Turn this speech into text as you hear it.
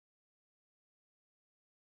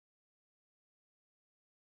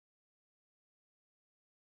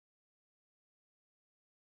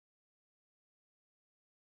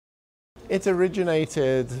It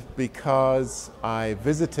originated because I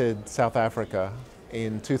visited South Africa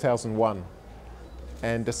in 2001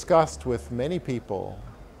 and discussed with many people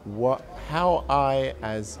how I,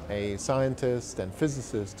 as a scientist and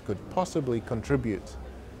physicist, could possibly contribute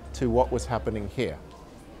to what was happening here.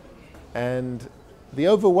 And the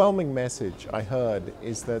overwhelming message I heard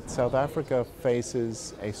is that South Africa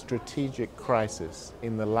faces a strategic crisis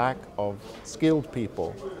in the lack of skilled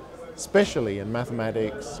people, especially in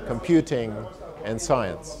mathematics, computing, and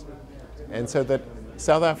science. And so that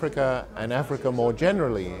South Africa, and Africa more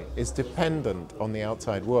generally, is dependent on the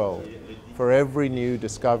outside world for every new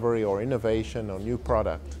discovery or innovation or new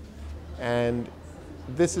product. And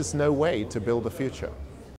this is no way to build a future.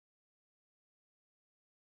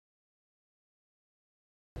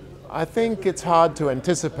 I think it's hard to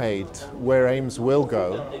anticipate where AIMS will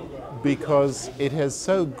go because it has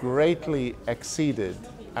so greatly exceeded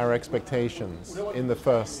our expectations in the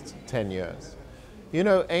first 10 years. You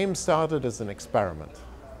know, AIMS started as an experiment.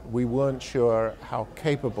 We weren't sure how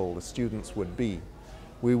capable the students would be.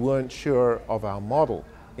 We weren't sure of our model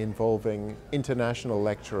involving international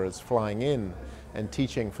lecturers flying in and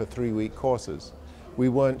teaching for 3-week courses. We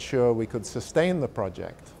weren't sure we could sustain the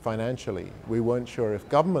project financially. We weren't sure if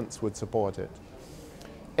governments would support it.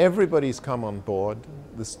 Everybody's come on board.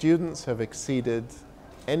 The students have exceeded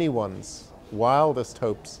anyone's wildest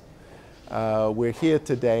hopes. We're here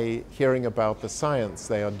today hearing about the science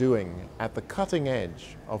they are doing at the cutting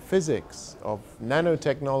edge of physics, of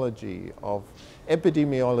nanotechnology, of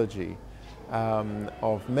epidemiology,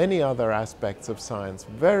 of many other aspects of science,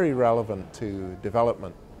 very relevant to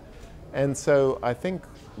development. And so I think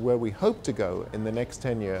where we hope to go in the next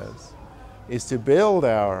 10 years is to build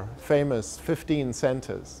our famous 15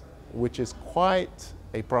 centers, which is quite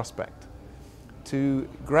a prospect, to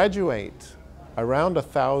graduate around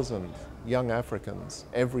 1,000 young Africans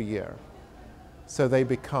every year so they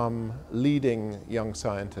become leading young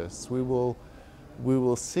scientists. We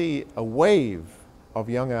will see a wave of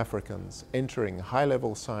young Africans entering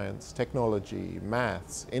high-level science, technology,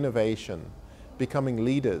 maths, innovation, becoming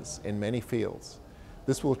leaders in many fields.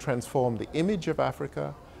 This will transform the image of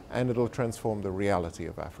Africa and it'll transform the reality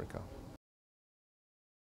of Africa.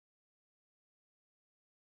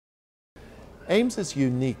 AIMS is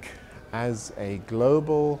unique as a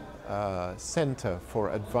global center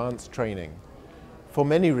for advanced training for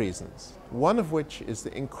many reasons, one of which is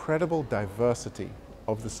the incredible diversity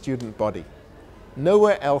of the student body.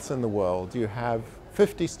 Nowhere else in the world do you have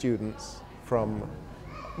 50 students from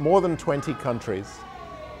more than 20 countries.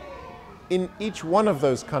 In each one of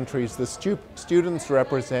those countries, the students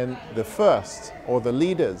represent the first or the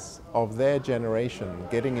leaders of their generation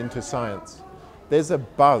getting into science. There's a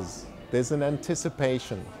buzz, there's an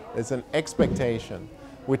anticipation, there's an expectation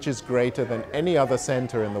which is greater than any other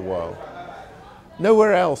center in the world.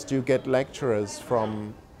 Nowhere else do you get lecturers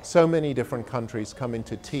from so many different countries coming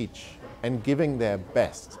to teach and giving their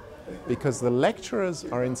best, because the lecturers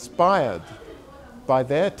are inspired by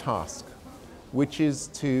their task, which is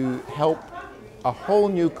to help a whole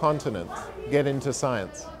new continent get into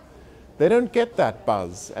science. They don't get that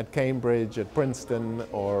buzz at Cambridge, at Princeton,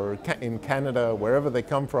 or in Canada, wherever they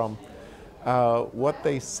come from. What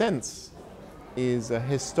they sense is a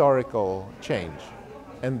historical change,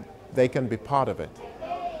 and they can be part of it.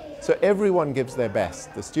 So everyone gives their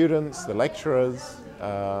best, the students, the lecturers,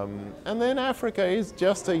 and then Africa is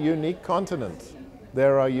just a unique continent.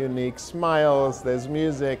 There are unique smiles, there's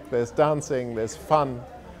music, there's dancing, there's fun.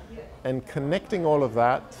 And connecting all of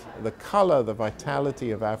that, the color, the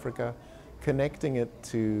vitality of Africa, connecting it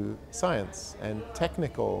to science and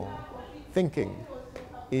technical thinking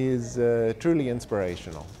is truly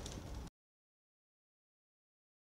inspirational.